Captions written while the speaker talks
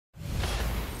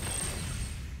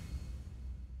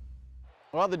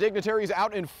Well, the dignitaries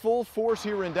out in full force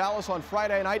here in Dallas on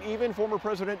Friday night. Even former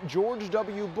President George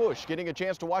W. Bush getting a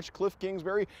chance to watch Cliff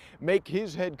Kingsbury make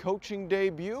his head coaching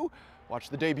debut. Watch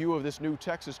the debut of this new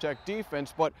Texas Tech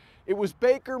defense, but it was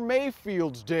Baker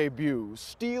Mayfield's debut,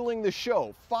 stealing the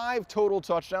show. 5 total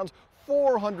touchdowns,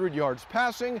 400 yards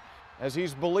passing, as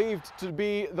he's believed to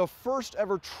be the first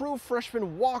ever true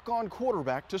freshman walk-on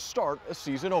quarterback to start a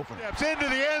season opener. Steps into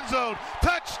the end zone,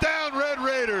 touchdown Red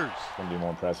Raiders. I'm be more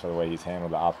impressed by the way he's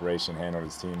handled the operation, handled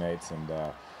his teammates, and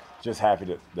just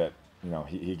happy that you know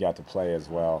he got to play as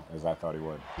well as I thought he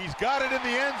would. He's got it in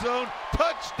the end zone,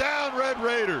 touchdown Red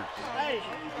Raiders. Hey,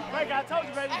 Baker, I told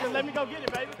you, baby, just let me go get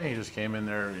it, baby. He just came in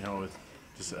there, you know, with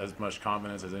just as much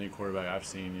confidence as any quarterback I've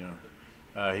seen, you know.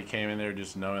 He came in there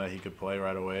just knowing that he could play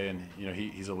right away, and you know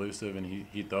he's elusive and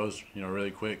he throws, you know, really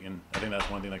quick. And I think that's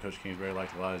one thing that Coach Kingsbury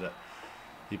liked a lot, is that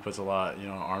he puts a lot, you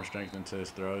know, arm strength into his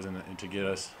throws and to get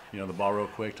us, you know, the ball real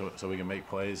quick so we can make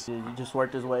plays. He just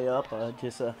worked his way up.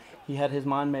 He had his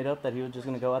mind made up that he was just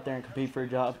going to go out there and compete for a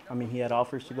job. I mean, he had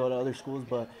offers to go to other schools,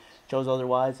 but chose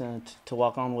otherwise and to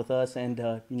walk on with us, and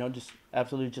you know, just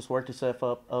absolutely just worked himself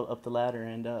up the ladder.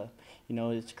 And you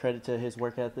know, it's credit to his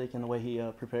work ethic and the way he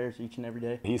prepares each and every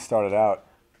day. He started out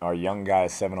our young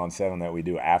guys 7-on-7 that we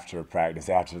do after practice,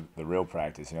 after the real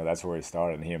practice. You know, that's where he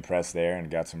started, and he impressed there and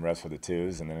got some reps for the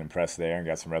 2s, and then impressed there and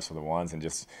got some reps for the 1s, and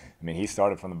just, I mean, he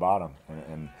started from the bottom,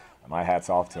 and my hat's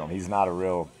off to him. He's not a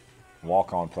real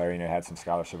walk-on player. You know, had some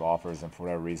scholarship offers, and for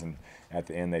whatever reason, at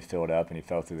the end they filled up and he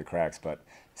fell through the cracks. But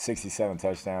 67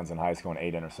 touchdowns in high school and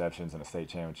 8 interceptions in a state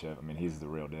championship. I mean, he's the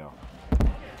real deal.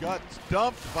 Got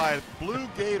dumped by blue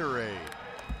Gatorade.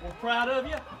 We're proud of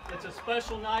you. It's a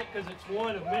special night because it's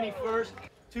one of many firsts.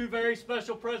 2 very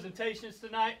special presentations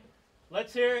tonight.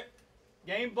 Let's hear it.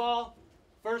 Game ball.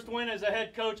 First win as a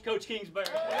head coach, Coach Kingsbury.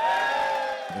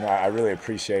 You know, I really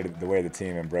appreciated the way the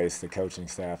team embraced the coaching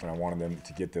staff, and I wanted them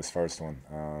to get this first one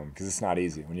because it's not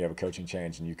easy. When you have a coaching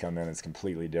change and you come in, it's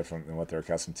completely different than what they're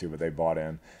accustomed to, but they bought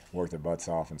in, worked their butts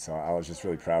off, and so I was just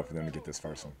really proud for them to get this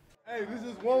first one. Hey, this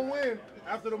is one win.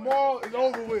 After tomorrow, it's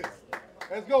over with.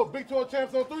 Let's go. Big 12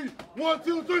 champs on 3. 1,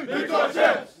 2, 3. Big 12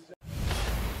 champs.